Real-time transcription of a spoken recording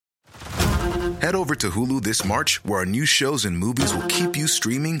Head over to Hulu this March, where our new shows and movies will keep you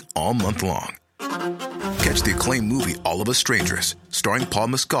streaming all month long. Catch the acclaimed movie All of Us Strangers, starring Paul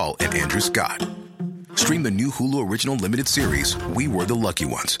Mescal and Andrew Scott. Stream the new Hulu original limited series We Were the Lucky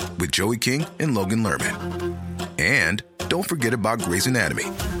Ones with Joey King and Logan Lerman. And don't forget about Grey's Anatomy.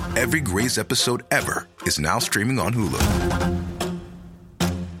 Every Grey's episode ever is now streaming on Hulu.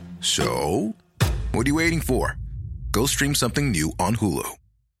 So, what are you waiting for? Go stream something new on Hulu.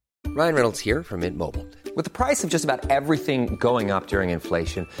 Ryan Reynolds here from Mint Mobile. With the price of just about everything going up during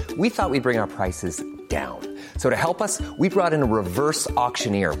inflation, we thought we'd bring our prices down. So to help us, we brought in a reverse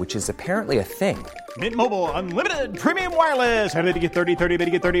auctioneer, which is apparently a thing. Mint Mobile Unlimited Premium Wireless. How to get 30, 30, bit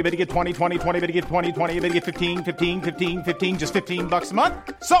to get 30, bit to get 20, 20, 20, bit to get 20, 20, bit to get 15, 15, 15, 15, just $15 a month?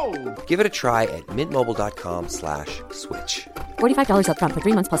 Sold! Give it a try at mintmobile.com/switch. $45 up front for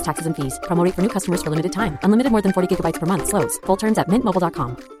 3 months plus taxes and fees. Promo rate for new customers for limited time. Unlimited more than 40 gigabytes per month. Slows full terms at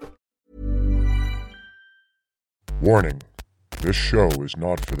mintmobile.com. Warning. This show is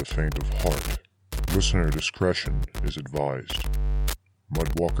not for the faint of heart. Listener discretion is advised.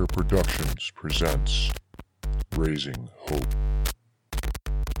 Mudwalker Productions presents Raising Hope.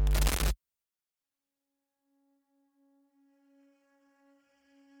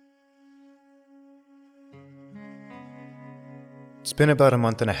 It's been about a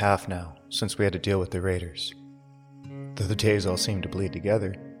month and a half now since we had to deal with the raiders. Though the days all seem to bleed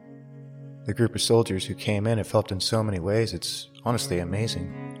together. The group of soldiers who came in have helped in so many ways, it's honestly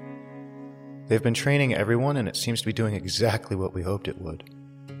amazing. They've been training everyone and it seems to be doing exactly what we hoped it would.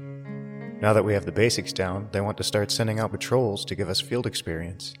 Now that we have the basics down, they want to start sending out patrols to give us field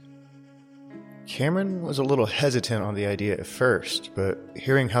experience. Cameron was a little hesitant on the idea at first, but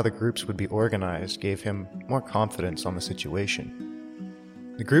hearing how the groups would be organized gave him more confidence on the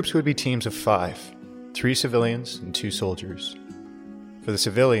situation. The groups would be teams of 5, 3 civilians and 2 soldiers. For the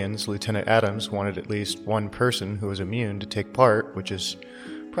civilians, Lieutenant Adams wanted at least one person who was immune to take part, which is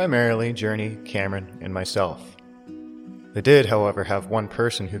primarily Journey, Cameron, and myself. They did, however, have one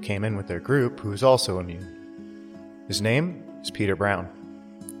person who came in with their group who is also immune. His name is Peter Brown,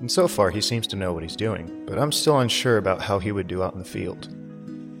 and so far he seems to know what he's doing, but I'm still unsure about how he would do out in the field.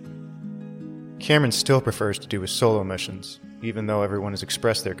 Cameron still prefers to do his solo missions, even though everyone has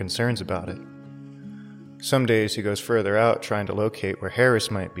expressed their concerns about it. Some days he goes further out trying to locate where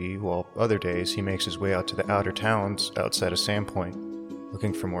Harris might be, while other days he makes his way out to the outer towns outside of Sandpoint,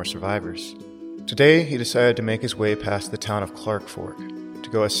 looking for more survivors. Today he decided to make his way past the town of Clark Fork, to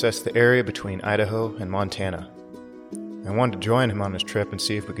go assess the area between Idaho and Montana. I wanted to join him on his trip and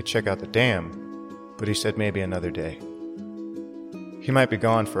see if we could check out the dam, but he said maybe another day. He might be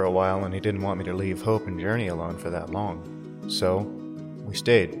gone for a while and he didn't want me to leave Hope and Journey alone for that long, so we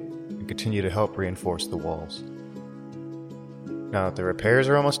stayed and continue to help reinforce the walls. Now that the repairs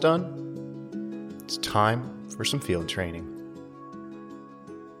are almost done, it's time for some field training.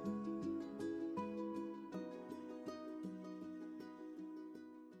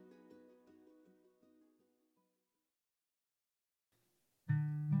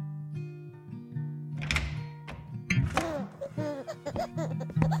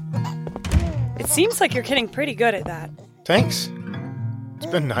 It seems like you're getting pretty good at that. Thanks.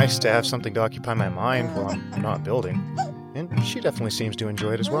 It's been nice to have something to occupy my mind while I'm not building. And she definitely seems to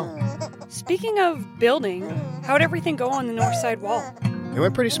enjoy it as well. Speaking of building, how'd everything go on the north side wall? It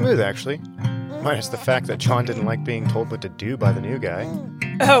went pretty smooth, actually. Minus the fact that John didn't like being told what to do by the new guy.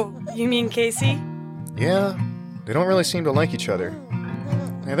 Oh, you mean Casey? Yeah, they don't really seem to like each other.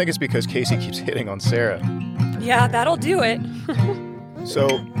 I think it's because Casey keeps hitting on Sarah. Yeah, that'll do it. So,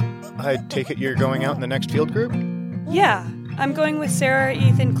 I take it you're going out in the next field group? Yeah, I'm going with Sarah,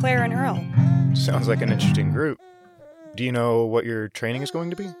 Ethan, Claire, and Earl. Sounds like an interesting group. Do you know what your training is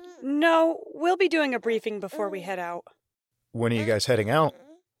going to be? No, we'll be doing a briefing before we head out. When are you guys heading out?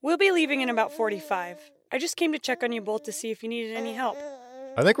 We'll be leaving in about 45. I just came to check on you both to see if you needed any help.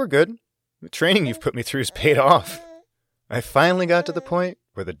 I think we're good. The training you've put me through has paid off. I finally got to the point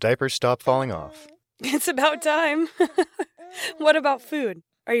where the diapers stopped falling off. It's about time. What about food?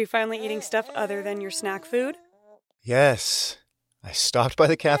 Are you finally eating stuff other than your snack food? Yes. I stopped by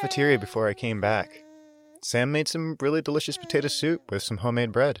the cafeteria before I came back. Sam made some really delicious potato soup with some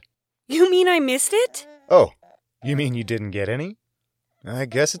homemade bread. You mean I missed it? Oh, you mean you didn't get any? I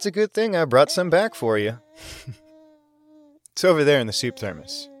guess it's a good thing I brought some back for you. It's over there in the soup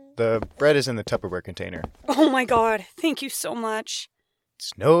thermos. The bread is in the Tupperware container. Oh my god, thank you so much.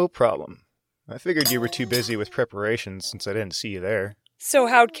 It's no problem. I figured you were too busy with preparations since I didn't see you there. So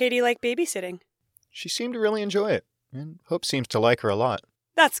how'd Katie like babysitting? She seemed to really enjoy it, and Hope seems to like her a lot.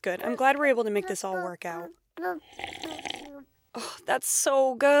 That's good. I'm glad we're able to make this all work out. Oh, that's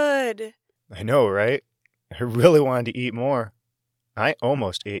so good. I know, right? I really wanted to eat more. I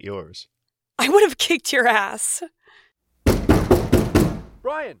almost ate yours. I would have kicked your ass.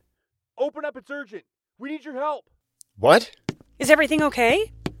 Brian, open up, it's urgent. We need your help. What? Is everything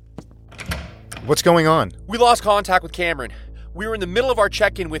okay? What's going on? We lost contact with Cameron. We were in the middle of our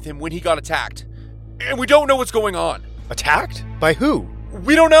check-in with him when he got attacked. And we don't know what's going on. Attacked? By who?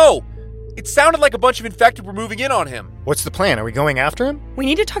 We don't know. It sounded like a bunch of infected were moving in on him. What's the plan? Are we going after him? We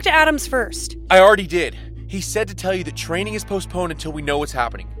need to talk to Adams first. I already did. He said to tell you that training is postponed until we know what's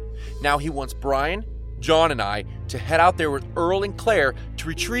happening. Now he wants Brian, John, and I to head out there with Earl and Claire to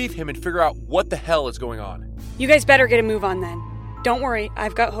retrieve him and figure out what the hell is going on. You guys better get a move on then. Don't worry,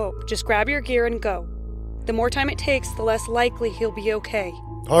 I've got hope. Just grab your gear and go. The more time it takes, the less likely he'll be okay.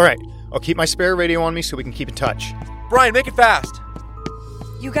 All right. I'll keep my spare radio on me so we can keep in touch. Brian, make it fast.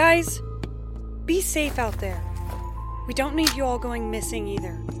 You guys, be safe out there. We don't need you all going missing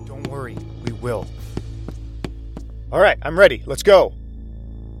either. Don't worry. We will. All right. I'm ready. Let's go.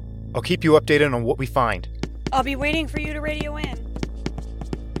 I'll keep you updated on what we find. I'll be waiting for you to radio in.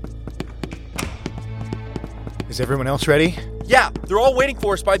 Is everyone else ready? Yeah, they're all waiting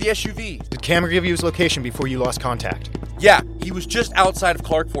for us by the SUV. Did Cameron give you his location before you lost contact? Yeah, he was just outside of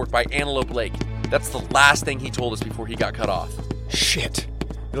Clark Fork by Antelope Lake. That's the last thing he told us before he got cut off. Shit.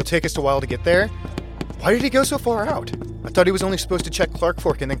 It'll take us a while to get there. Why did he go so far out? I thought he was only supposed to check Clark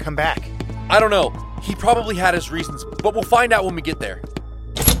Fork and then come back. I don't know. He probably had his reasons, but we'll find out when we get there.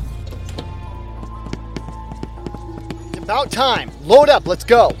 It's about time. Load up. Let's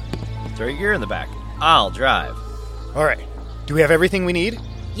go. Throw your gear in the back. I'll drive. All right. Do we have everything we need?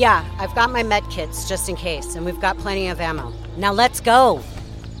 Yeah, I've got my med kits just in case, and we've got plenty of ammo. Now let's go!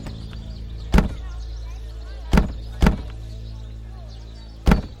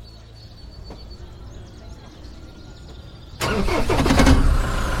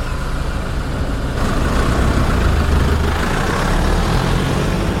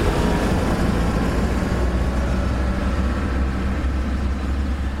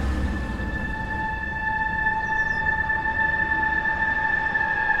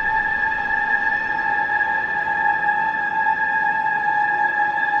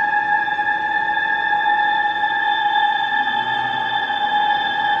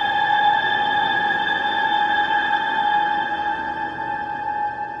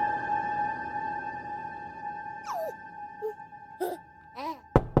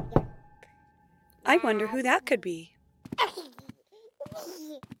 I wonder who that could be.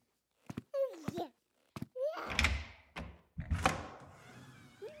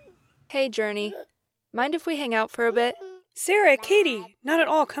 Hey, Journey. Mind if we hang out for a bit? Sarah, Katie, not at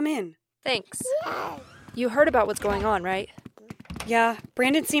all. Come in. Thanks. You heard about what's going on, right? Yeah,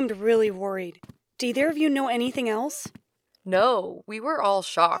 Brandon seemed really worried. Do either of you know anything else? No, we were all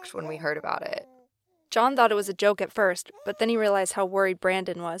shocked when we heard about it. John thought it was a joke at first, but then he realized how worried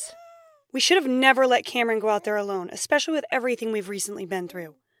Brandon was. We should have never let Cameron go out there alone, especially with everything we've recently been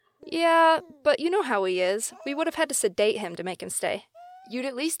through. Yeah, but you know how he is. We would have had to sedate him to make him stay. You'd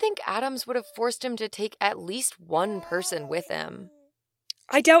at least think Adams would have forced him to take at least one person with him.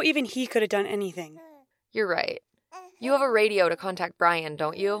 I doubt even he could have done anything. You're right. You have a radio to contact Brian,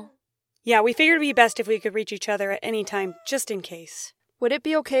 don't you? Yeah, we figured it'd be best if we could reach each other at any time, just in case. Would it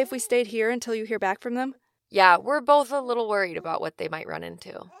be okay if we stayed here until you hear back from them? Yeah, we're both a little worried about what they might run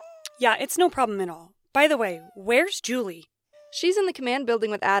into. Yeah, it's no problem at all. By the way, where's Julie? She's in the command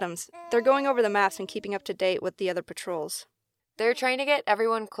building with Adams. They're going over the maps and keeping up to date with the other patrols. They're trying to get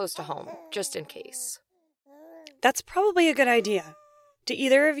everyone close to home, just in case. That's probably a good idea. Do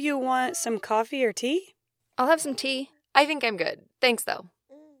either of you want some coffee or tea? I'll have some tea. I think I'm good. Thanks, though.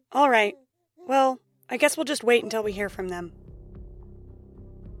 All right. Well, I guess we'll just wait until we hear from them.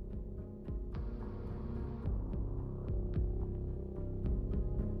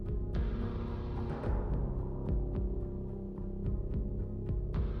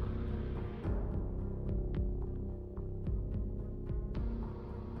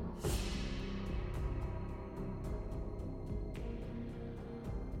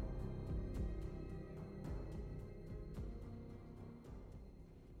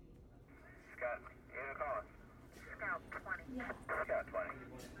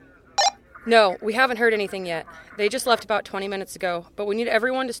 No, we haven't heard anything yet. They just left about 20 minutes ago, but we need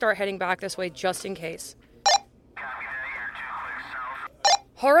everyone to start heading back this way just in case.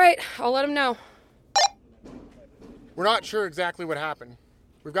 All right, I'll let them know. We're not sure exactly what happened.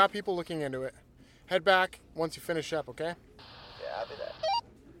 We've got people looking into it. Head back once you finish up, okay? Yeah, I'll do that.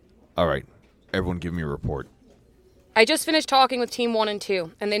 All right, everyone give me a report. I just finished talking with Team 1 and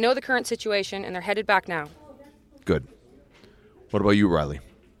 2, and they know the current situation, and they're headed back now. Good. What about you, Riley?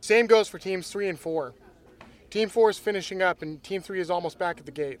 Same goes for Teams 3 and 4. Team 4 is finishing up, and Team 3 is almost back at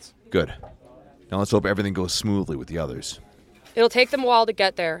the gates. Good. Now let's hope everything goes smoothly with the others. It'll take them a while to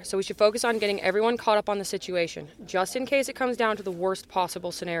get there, so we should focus on getting everyone caught up on the situation, just in case it comes down to the worst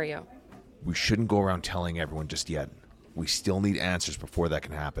possible scenario. We shouldn't go around telling everyone just yet. We still need answers before that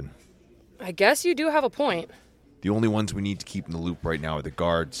can happen. I guess you do have a point. The only ones we need to keep in the loop right now are the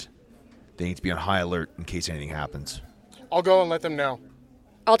guards. They need to be on high alert in case anything happens. I'll go and let them know.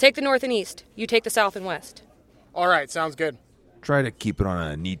 I'll take the north and east. You take the south and west. All right, sounds good. Try to keep it on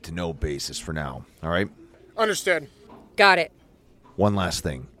a need-to-know basis for now, all right? Understood. Got it. One last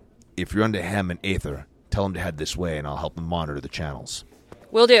thing. If you're under Hem and Aether, tell them to head this way and I'll help them monitor the channels.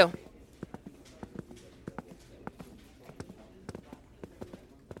 Will do.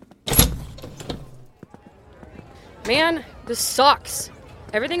 Man, this sucks.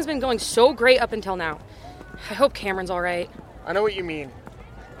 Everything's been going so great up until now. I hope Cameron's all right. I know what you mean.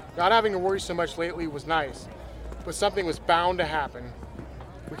 Not having to worry so much lately was nice, but something was bound to happen.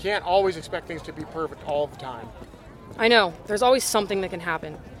 We can't always expect things to be perfect all the time. I know. There's always something that can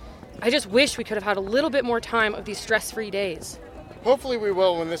happen. I just wish we could have had a little bit more time of these stress-free days. Hopefully we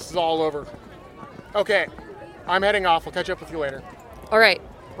will when this is all over. Okay, I'm heading off. I'll catch up with you later. All right.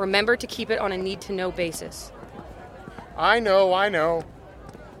 Remember to keep it on a need-to-know basis. I know.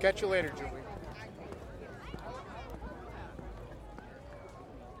 Catch you later, Julie.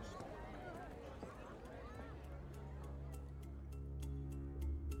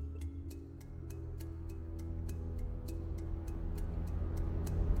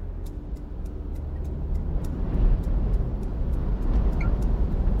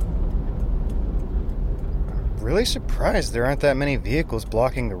 Really surprised there aren't that many vehicles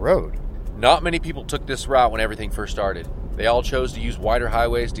blocking the road. Not many people took this route when everything first started. They all chose to use wider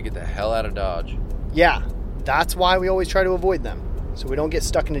highways to get the hell out of Dodge. Yeah, that's why we always try to avoid them, so we don't get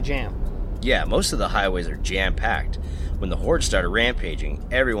stuck in a jam. Yeah, most of the highways are jam-packed. When the Horde started rampaging,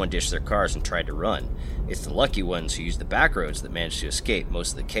 everyone ditched their cars and tried to run. It's the lucky ones who used the back roads that managed to escape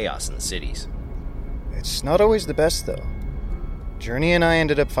most of the chaos in the cities. It's not always the best, though. Journey and I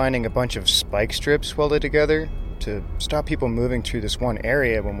ended up finding a bunch of spike strips welded together to stop people moving through this one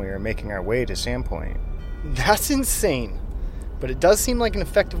area when we were making our way to Sandpoint. That's insane. But it does seem like an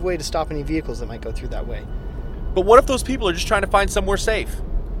effective way to stop any vehicles that might go through that way. But what if those people are just trying to find somewhere safe?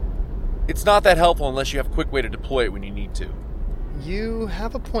 It's not that helpful unless you have a quick way to deploy it when you need to. You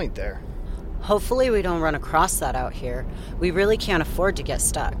have a point there. Hopefully we don't run across that out here. We really can't afford to get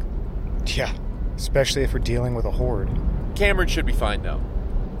stuck. Yeah, especially if we're dealing with a Horde. Cameron should be fine, though.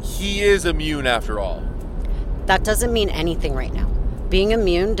 He is immune after all. That doesn't mean anything right now. Being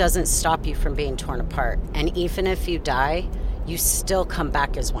immune doesn't stop you from being torn apart. And even if you die, you still come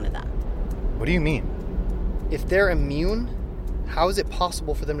back as one of them. What do you mean? If they're immune, how is it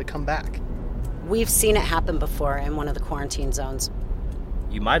possible for them to come back? We've seen it happen before in one of the quarantine zones.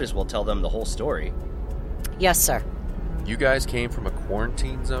 You might as well tell them the whole story. Yes, sir. You guys came from a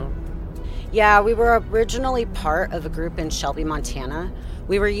quarantine zone? Yeah, we were originally part of a group in Shelby, Montana.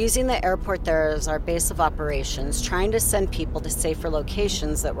 We were using the airport there as our base of operations, trying to send people to safer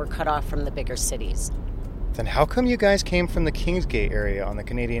locations that were cut off from the bigger cities. Then how come you guys came from the Kingsgate area on the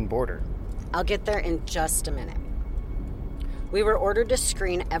Canadian border? I'll get there in just a minute. We were ordered to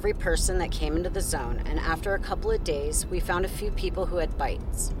screen every person that came into the zone, and after a couple of days, we found a few people who had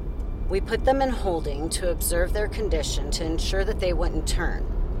bites. We put them in holding to observe their condition to ensure that they wouldn't turn.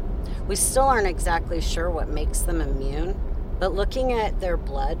 We still aren't exactly sure what makes them immune, but looking at their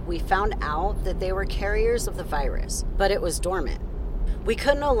blood, we found out that they were carriers of the virus, but it was dormant. We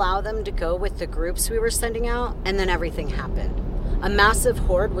couldn't allow them to go with the groups we were sending out, and then everything happened. A massive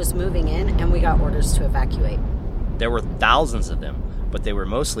horde was moving in, and we got orders to evacuate. There were thousands of them, but they were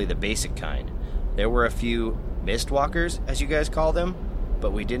mostly the basic kind. There were a few mistwalkers, as you guys call them,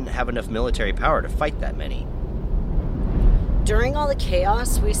 but we didn't have enough military power to fight that many. During all the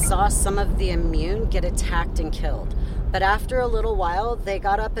chaos, we saw some of the immune get attacked and killed, but after a little while, they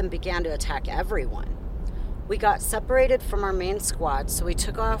got up and began to attack everyone. We got separated from our main squad, so we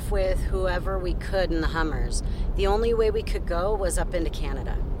took off with whoever we could in the Hummers. The only way we could go was up into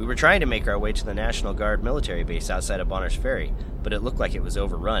Canada. We were trying to make our way to the National Guard military base outside of Bonners Ferry, but it looked like it was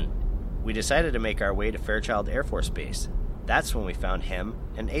overrun. We decided to make our way to Fairchild Air Force Base. That's when we found Hem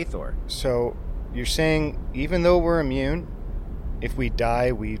and Aethor. So, you're saying even though we're immune, if we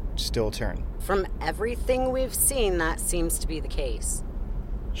die, we still turn? From everything we've seen, that seems to be the case.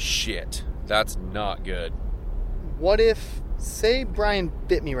 Shit, that's not good. What if, say Brian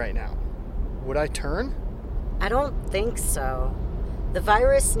bit me right now? Would I turn? I don't think so. The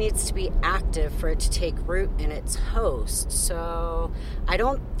virus needs to be active for it to take root in its host, so I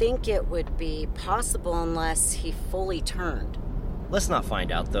don't think it would be possible unless he fully turned. Let's not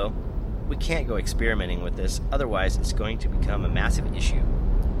find out, though. We can't go experimenting with this, otherwise it's going to become a massive issue.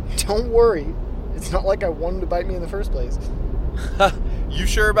 Don't worry. It's not like I wanted to bite me in the first place. You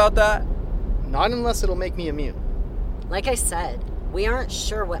sure about that? Not unless it'll make me immune. Like I said, we aren't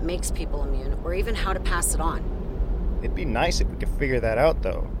sure what makes people immune or even how to pass it on. It'd be nice if we could figure that out,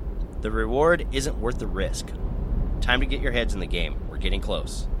 though. The reward isn't worth the risk. Time to get your heads in the game. We're getting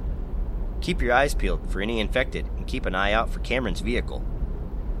close. Keep your eyes peeled for any infected and keep an eye out for Cameron's vehicle.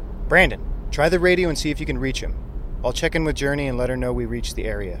 Brandon, try the radio and see if you can reach him. I'll check in with Journey and let her know we reached the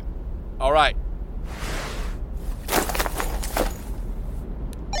area. All right.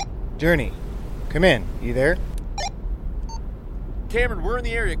 Journey, come in. You there? Cameron, we're in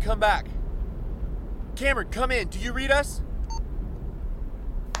the area. Come back. Cameron, come in. Do you read us?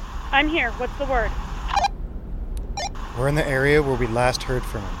 I'm here. What's the word? We're in the area where we last heard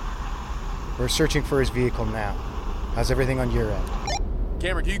from him. We're searching for his vehicle now. How's everything on your end?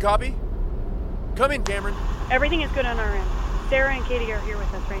 Cameron, do you copy? Come in, Cameron. Everything is good on our end. Sarah and Katie are here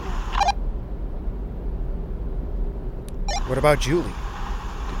with us right now. What about Julie?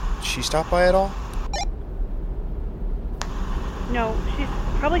 Did she stop by at all? No, she's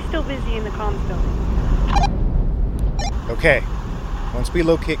probably still busy in the comms building. Okay. Once we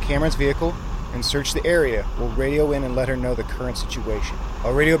locate Cameron's vehicle and search the area, we'll radio in and let her know the current situation.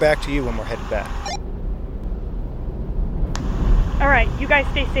 I'll radio back to you when we're headed back. All right, you guys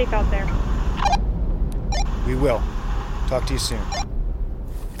stay safe out there. We will. Talk to you soon.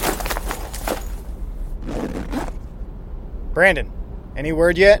 Brandon, any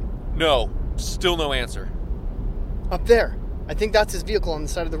word yet? No, still no answer. Up there. I think that's his vehicle on the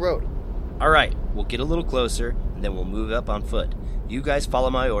side of the road. All right, we'll get a little closer, and then we'll move up on foot. You guys follow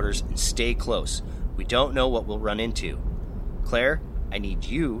my orders and stay close. We don't know what we'll run into. Claire, I need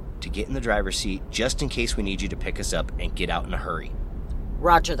you to get in the driver's seat just in case we need you to pick us up and get out in a hurry.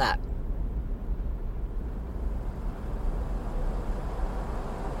 Roger that.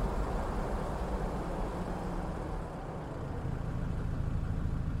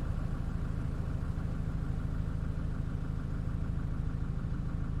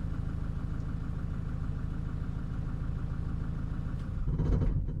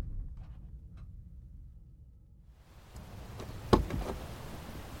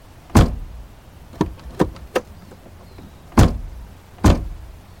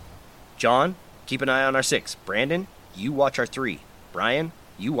 John, keep an eye on our 6. Brandon, you watch our 3. Brian,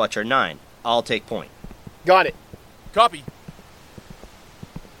 you watch our 9. I'll take point. Got it. Copy.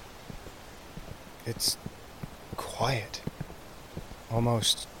 It's quiet.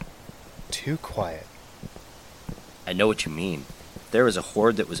 Almost too quiet. I know what you mean. If there was a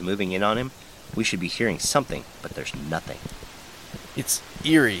horde that was moving in on him, we should be hearing something, but there's nothing. It's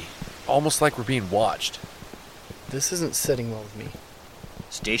eerie. Almost like we're being watched. This isn't sitting well with me.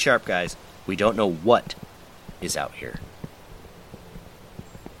 Stay sharp, guys. We don't know what is out here.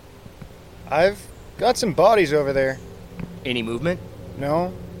 I've got some bodies over there. Any movement?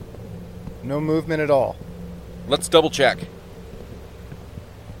 No. No movement at all. Let's double check.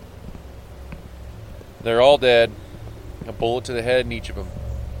 They're all dead. A bullet to the head in each of them.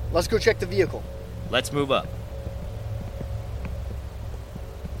 Let's go check the vehicle. Let's move up.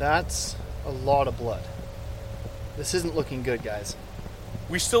 That's a lot of blood. This isn't looking good, guys.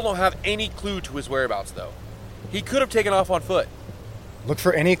 We still don't have any clue to his whereabouts, though. He could have taken off on foot. Look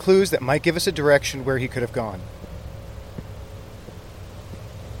for any clues that might give us a direction where he could have gone.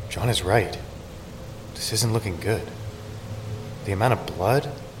 John is right. This isn't looking good. The amount of blood,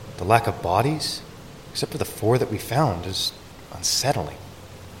 the lack of bodies, except for the 4 that we found, is unsettling.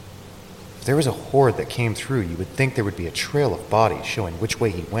 If there was a horde that came through, you would think there would be a trail of bodies showing which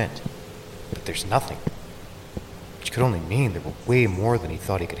way he went. But there's nothing. Which could only mean there were way more than he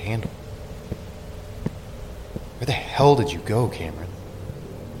thought he could handle. Where the hell did you go, Cameron?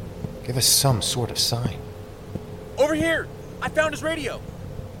 Give us some sort of sign. Over here! I found his radio!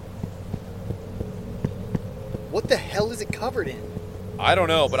 What the hell is it covered in? I don't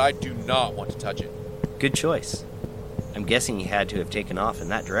know, but I do not want to touch it. Good choice. I'm guessing he had to have taken off in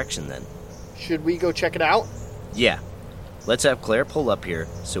that direction then. Should we go check it out? Yeah. Let's have Claire pull up here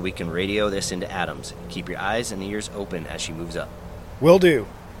so we can radio this into Adams. Keep your eyes and ears open as she moves up. Will do.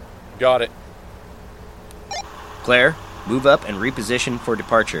 Got it. Claire, move up and reposition for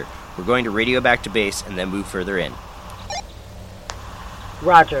departure. We're going to radio back to base and then move further in.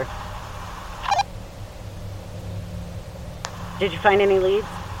 Roger. Did you find any leads?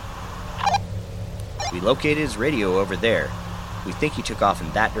 We located his radio over there. We think he took off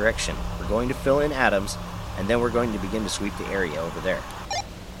in that direction. We're going to fill in Adams, and then we're going to begin to sweep the area over there.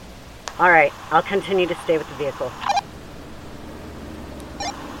 All right, I'll continue to stay with the vehicle.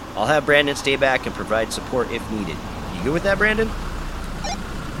 I'll have Brandon stay back and provide support if needed. You good with that, Brandon?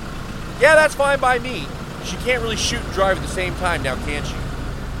 Yeah, that's fine by me. She can't really shoot and drive at the same time now, can she?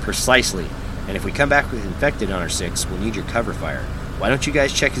 Precisely. And if we come back with infected on our 6, we'll need your cover fire. Why don't you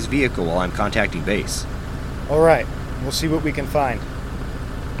guys check his vehicle while I'm contacting base? All right, we'll see what we can find.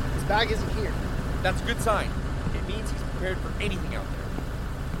 His bag isn't here. That's a good sign. It means he's prepared for anything out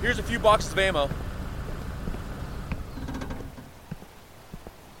there. Here's a few boxes of ammo.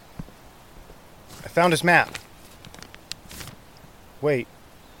 I found his map. Wait,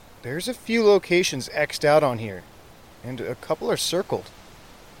 there's a few locations X'd out on here, and a couple are circled.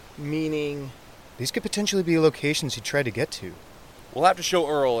 Meaning? These could potentially be locations he tried to get to. We'll have to show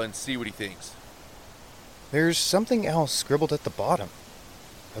Earl and see what he thinks. There's something else scribbled at the bottom.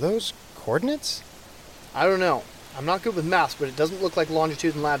 Are those coordinates? I don't know. I'm not good with maps, but it doesn't look like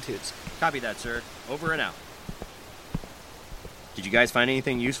longitudes and latitudes. Copy that, sir. Over and out. Did you guys find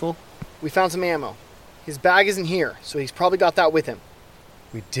anything useful? We found some ammo. His bag isn't here, so he's probably got that with him.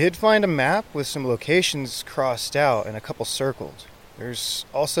 We did find a map with some locations crossed out and a couple circled. There's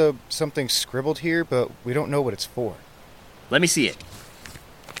also something scribbled here, but we don't know what it's for. Let me see it.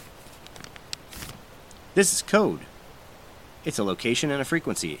 This is code. It's a location and a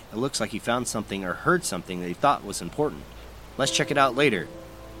frequency. It looks like he found something or heard something that he thought was important. Let's check it out later.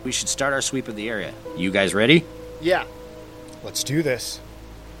 We should start our sweep of the area. You guys ready? Yeah. Let's do this.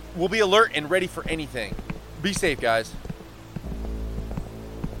 We'll be alert and ready for anything. Be safe, guys.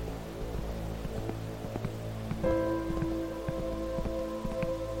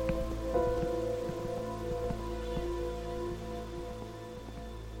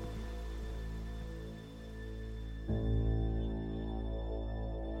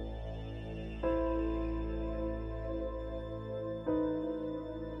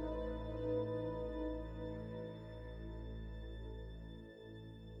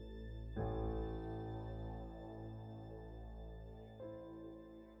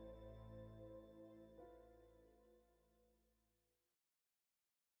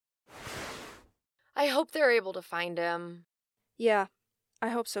 I hope they're able to find him. Yeah, I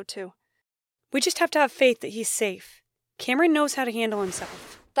hope so too. We just have to have faith that he's safe. Cameron knows how to handle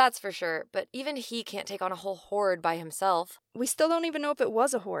himself. That's for sure, but even he can't take on a whole horde by himself. We still don't even know if it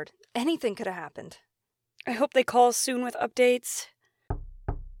was a horde. Anything could have happened. I hope they call soon with updates.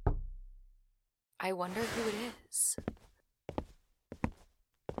 I wonder who it is.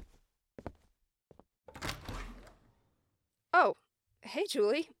 Oh, hey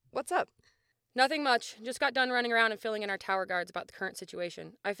Julie, what's up? Nothing much. Just got done running around and filling in our tower guards about the current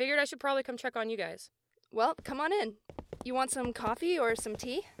situation. I figured I should probably come check on you guys. Well, come on in. You want some coffee or some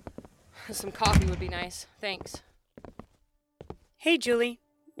tea? Some coffee would be nice. Thanks. Hey Julie,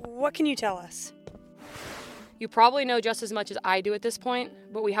 what can you tell us? You probably know just as much as I do at this point,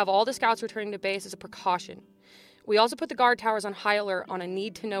 but we have all the scouts returning to base as a precaution. We also put the guard towers on high alert on a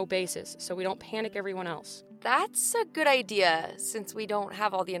need-to-know basis, so we don't panic everyone else. That's a good idea, since we don't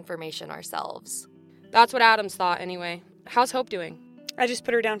have all the information ourselves. That's what Adams thought, anyway. How's Hope doing? I just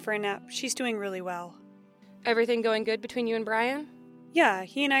put her down for a nap. She's doing really well. Everything going good between you and Brian? Yeah,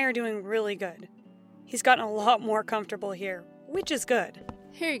 he and I are doing really good. He's gotten a lot more comfortable here, which is good.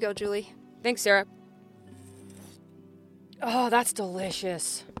 Here you go, Julie. Thanks, Sarah. Oh, that's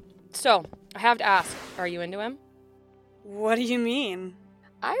delicious. So, I have to ask, are you into him? What do you mean?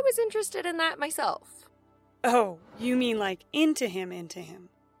 I was interested in that myself. Oh, you mean like into him?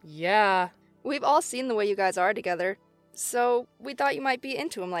 Yeah. We've all seen the way you guys are together, so we thought you might be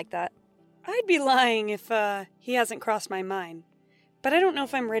into him like that. I'd be lying if he hasn't crossed my mind. But I don't know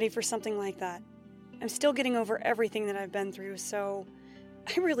if I'm ready for something like that. I'm still getting over everything that I've been through, so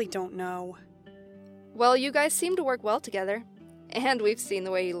I really don't know. Well, you guys seem to work well together. And we've seen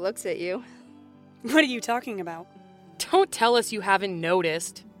the way he looks at you. What are you talking about? Don't tell us you haven't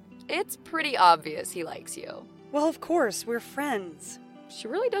noticed. It's pretty obvious he likes you. Well, of course, we're friends. She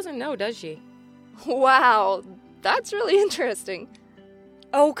really doesn't know, does she? Wow, that's really interesting.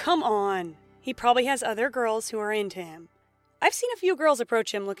 Oh, come on. He probably has other girls who are into him. I've seen a few girls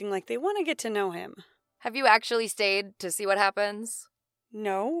approach him looking like they want to get to know him. Have you actually stayed to see what happens?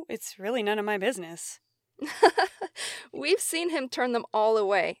 No, it's really none of my business. We've seen him turn them all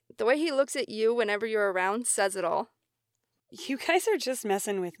away. The way he looks at you whenever you're around says it all. You guys are just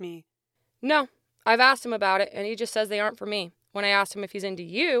messing with me. No, I've asked him about it, and he just says they aren't for me. When I asked him if he's into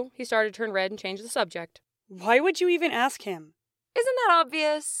you, he started to turn red and change the subject. Why would you even ask him? Isn't that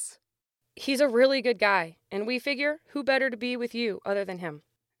obvious? He's a really good guy, and we figure who better to be with you other than him.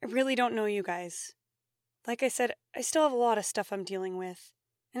 I really don't know you guys. Like I said, I still have a lot of stuff I'm dealing with,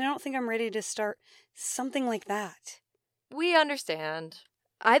 and I don't think I'm ready to start something like that. We understand.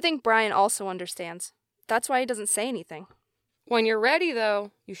 I think Brian also understands. That's why he doesn't say anything. When you're ready, though,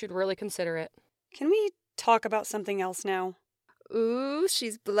 you should really consider it. Can we talk about something else now? Ooh,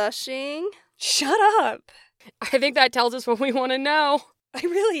 she's blushing. Shut up! I think that tells us what we want to know. I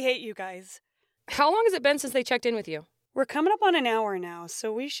really hate you guys. How long has it been since they checked in with you? We're coming up on an hour now,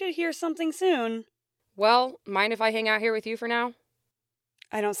 so we should hear something soon. Well, mind if I hang out here with you for now?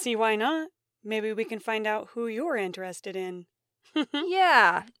 I don't see why not. Maybe we can find out who you're interested in.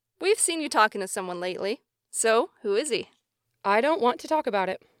 Yeah, we've seen you talking to someone lately. So, who is he? I don't want to talk about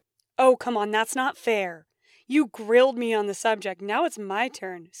it. Oh, come on, that's not fair. You grilled me on the subject. Now it's my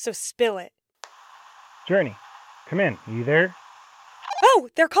turn, so spill it. Journey, come in. Are you there? Oh,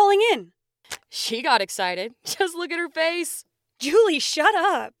 they're calling in. She got excited. Just look at her face. Julie, shut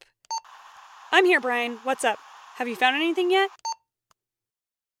up. I'm here, Brian. What's up? Have you found anything yet?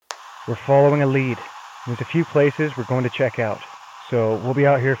 We're following a lead. There's a few places we're going to check out, so we'll be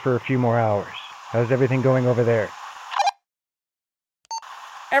out here for a few more hours. How's everything going over there?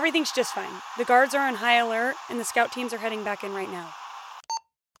 Everything's just fine. The guards are on high alert, and the scout teams are heading back in right now.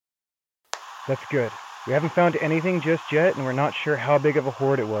 That's good. We haven't found anything just yet, and we're not sure how big of a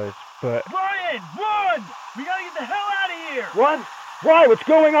horde it was, but... Brian, run! We gotta get the hell out of here! What? Why? What's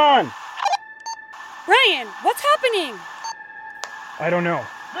going on? Brian, what's happening? I don't know.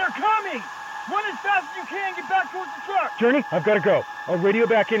 They're coming! Run as fast as you can, get back towards the truck! Journey, I've got to go. I'll radio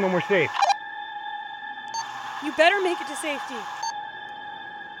back in when we're safe. You better make it to safety.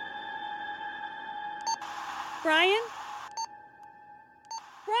 Brian?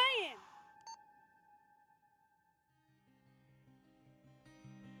 Brian!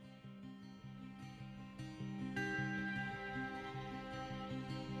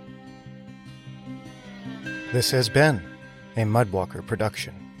 This has been a Mudwalker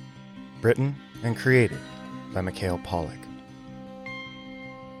production, written and created by Mikhail Pollack.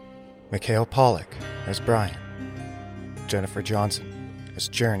 Mikhail Pollack as Brian, Jennifer Johnson as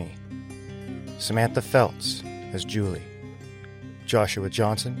Journey, Samantha Feltz as Julie, Joshua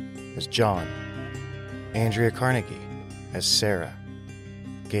Johnson as John, Andrea Carnegie as Sarah,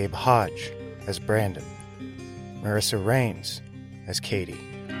 Gabe Hodge as Brandon, Marissa Rains as Katie,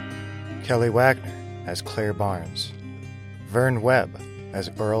 Kelly Wagner as Claire Barnes, Vern Webb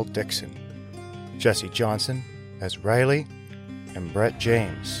as Earl Dixon, Jesse Johnson as Riley, and Brett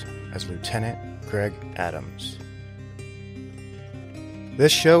James as Lieutenant Greg Adams.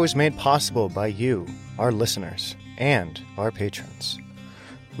 This show is made possible by you, our listeners, and our patrons.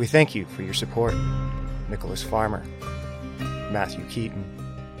 We thank you for your support. Nicholas Farmer, Matthew Keaton,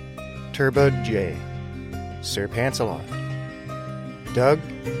 Turbo J, Sir Pansalon, Doug,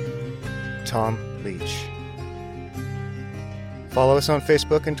 Tom Leach. Follow us on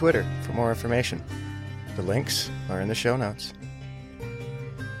Facebook and Twitter for more information. The links are in the show notes.